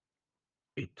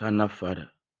Eternal Father,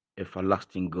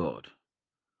 everlasting God,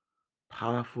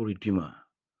 powerful Redeemer,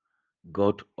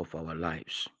 God of our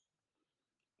lives.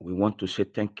 We want to say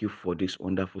thank you for this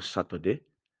wonderful Saturday,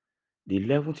 the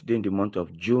 11th day in the month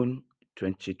of June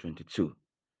 2022.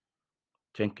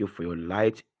 Thank you for your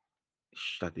light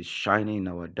that is shining in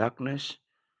our darkness,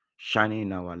 shining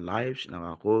in our lives, in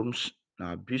our homes, in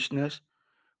our business.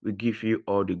 We give you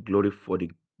all the glory for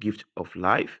the gift of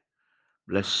life.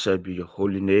 Blessed be your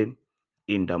holy name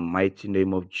in the mighty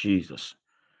name of Jesus.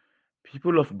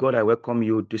 People of God, I welcome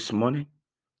you this morning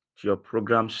to your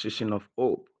program Season of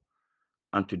Hope.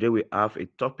 And today we have a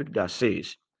topic that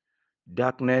says,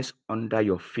 Darkness under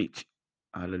your feet.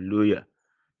 Hallelujah.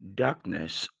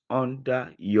 Darkness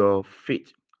under your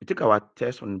feet. We take our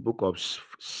text from the book of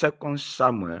 2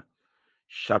 Samuel,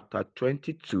 chapter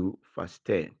 22, verse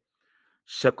 10.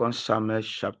 2 Samuel,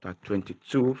 chapter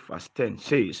 22, verse 10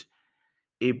 says,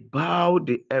 He bowed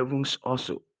the heavens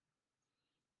also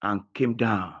and came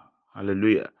down.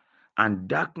 Hallelujah. And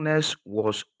darkness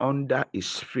was under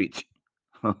his feet.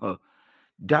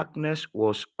 Darkness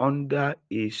was under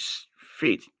his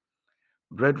feet.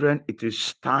 Brethren, it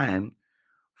is time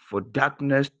for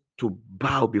darkness to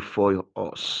bow before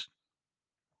us,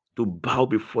 to bow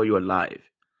before your life.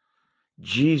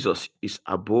 Jesus is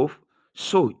above,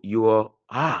 so you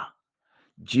are.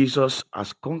 Jesus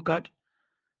has conquered,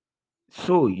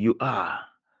 so you are.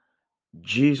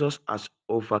 Jesus has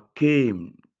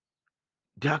overcame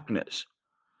darkness,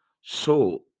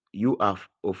 so you have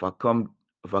overcome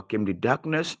the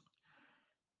darkness.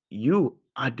 You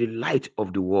are the light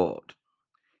of the world.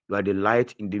 You are the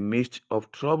light in the midst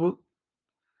of trouble.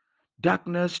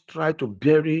 Darkness try to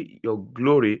bury your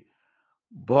glory,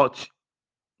 but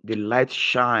the light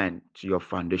shine to your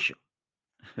foundation.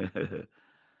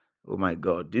 Oh my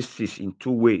God, this is in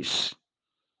two ways.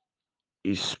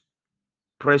 Is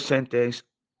present tense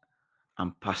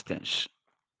and past tense.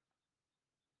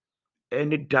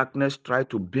 Any darkness try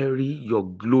to bury your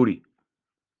glory,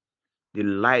 the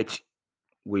light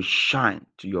will shine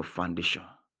to your foundation.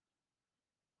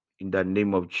 In the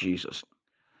name of Jesus.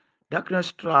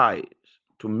 Darkness tries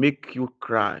to make you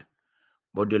cry,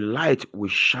 but the light will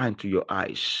shine to your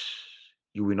eyes.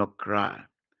 You will not cry.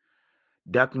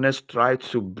 Darkness tries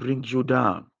to bring you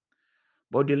down,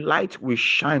 but the light will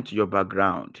shine to your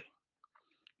background.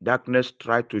 Darkness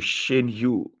tries to shame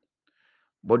you,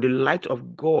 but the light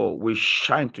of God will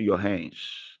shine to your hands.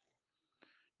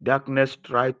 Darkness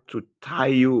tries to tie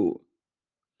you,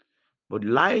 but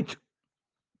light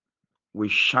will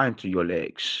shine to your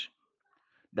legs.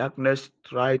 Darkness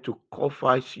tries to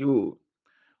cover you,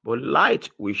 but light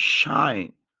will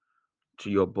shine to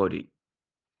your body.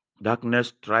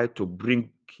 Darkness tries to bring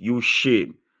you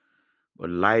shame, but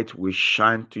light will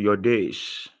shine to your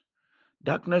days.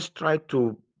 Darkness tries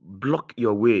to block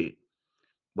your way,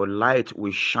 but light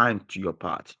will shine to your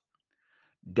path.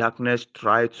 Darkness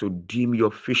tries to dim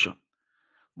your vision,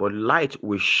 but light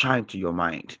will shine to your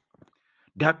mind.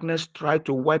 Darkness tries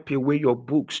to wipe away your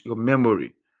books, your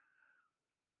memory,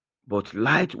 but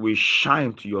light will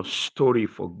shine to your story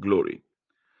for glory.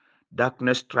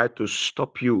 Darkness tries to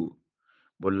stop you,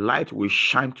 but light will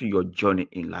shine to your journey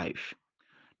in life.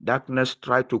 Darkness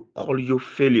tries to call you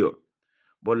failure,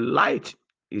 but light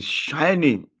is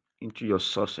shining into your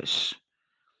success.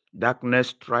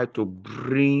 Darkness tries to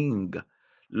bring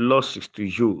losses to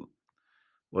you,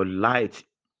 but light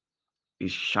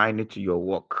is shining to your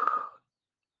work.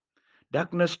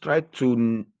 Darkness tries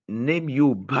to name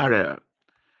you barren,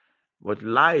 but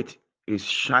light is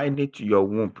shining to your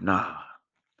womb now.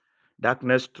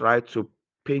 Darkness tries to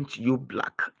paint you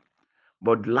black,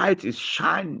 but light is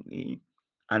shining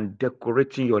and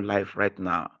decorating your life right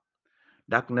now.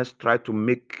 Darkness tries to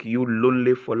make you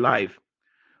lonely for life,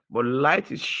 but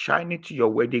light is shining to your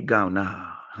wedding gown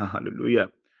now. Hallelujah.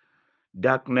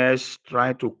 Darkness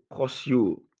trying to curse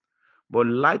you, but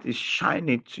light is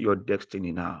shining to your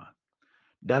destiny now.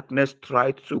 Darkness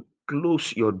tries to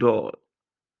close your door,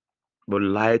 but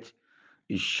light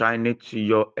is shining to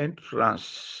your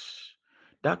entrance.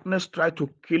 Darkness tries to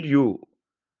kill you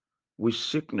with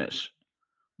sickness,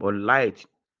 but light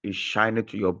is shining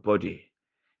to your body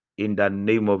in the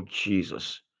name of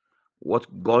Jesus. What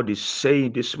God is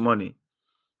saying this morning,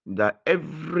 that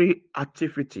every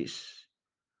activities,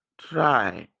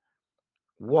 try,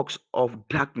 works of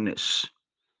darkness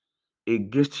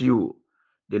against you,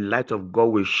 the light of God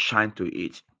will shine to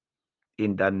it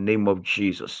in the name of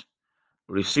Jesus.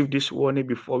 Receive this warning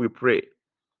before we pray.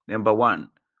 Number one,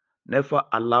 never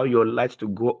allow your light to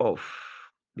go off.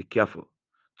 Be careful.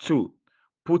 Two,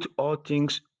 put all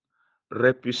things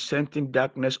representing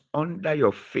darkness under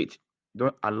your feet.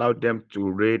 Don't allow them to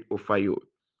reign over you.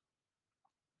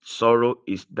 Sorrow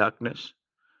is darkness.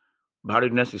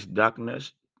 Barrenness is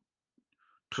darkness.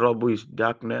 Trouble is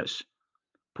darkness.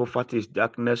 Poverty is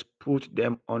darkness. Put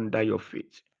them under your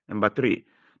feet. Number three,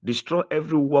 destroy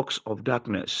every works of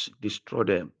darkness. Destroy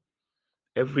them.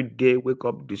 Every day, wake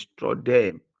up, destroy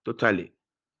them totally.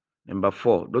 Number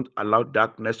four, don't allow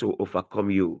darkness to overcome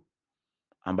you.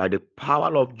 And by the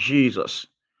power of Jesus,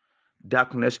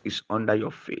 darkness is under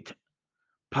your feet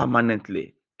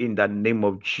permanently in the name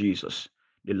of Jesus.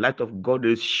 The light of God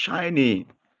is shining,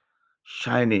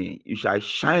 shining. You shall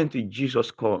shine till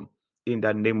Jesus come in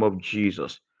the name of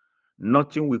Jesus.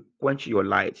 Nothing will quench your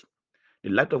light. The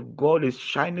light of God is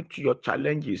shining to your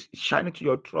challenges, shining to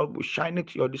your trouble, shining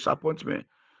to your disappointment,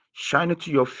 shining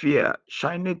to your fear,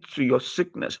 shining to your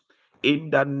sickness in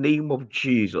the name of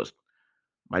Jesus.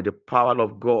 By the power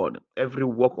of God, every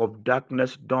work of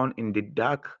darkness done in the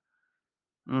dark,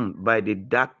 by the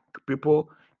dark people,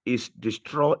 is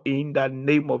destroyed in the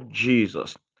name of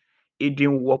Jesus.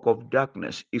 Hidden work of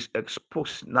darkness is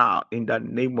exposed now in the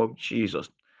name of Jesus.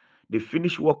 The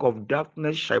finished work of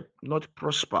darkness shall not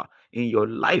prosper in your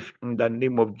life in the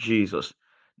name of Jesus.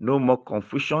 No more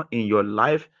confusion in your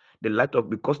life. The light of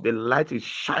because the light is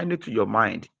shining to your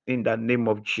mind in the name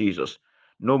of Jesus.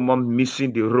 No more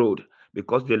missing the road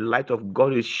because the light of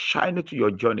God is shining to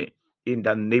your journey in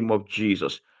the name of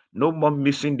Jesus. No more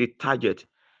missing the target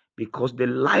because the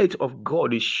light of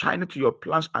God is shining to your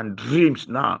plans and dreams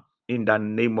now in the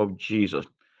name of Jesus.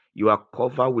 You are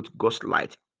covered with God's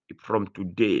light from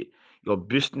today. Your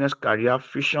business, career,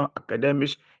 vision,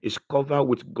 academics is covered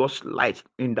with God's light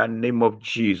in the name of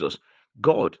Jesus.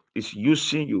 God is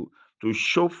using you to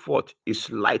show forth his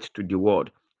light to the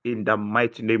world in the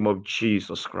mighty name of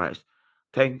Jesus Christ.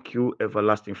 Thank you,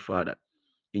 everlasting Father.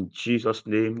 In Jesus'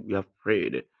 name we have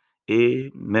prayed.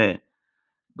 Amen.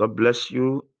 God bless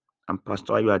you. And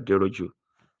Pastor Ayo Aderoju.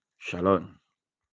 Shalom.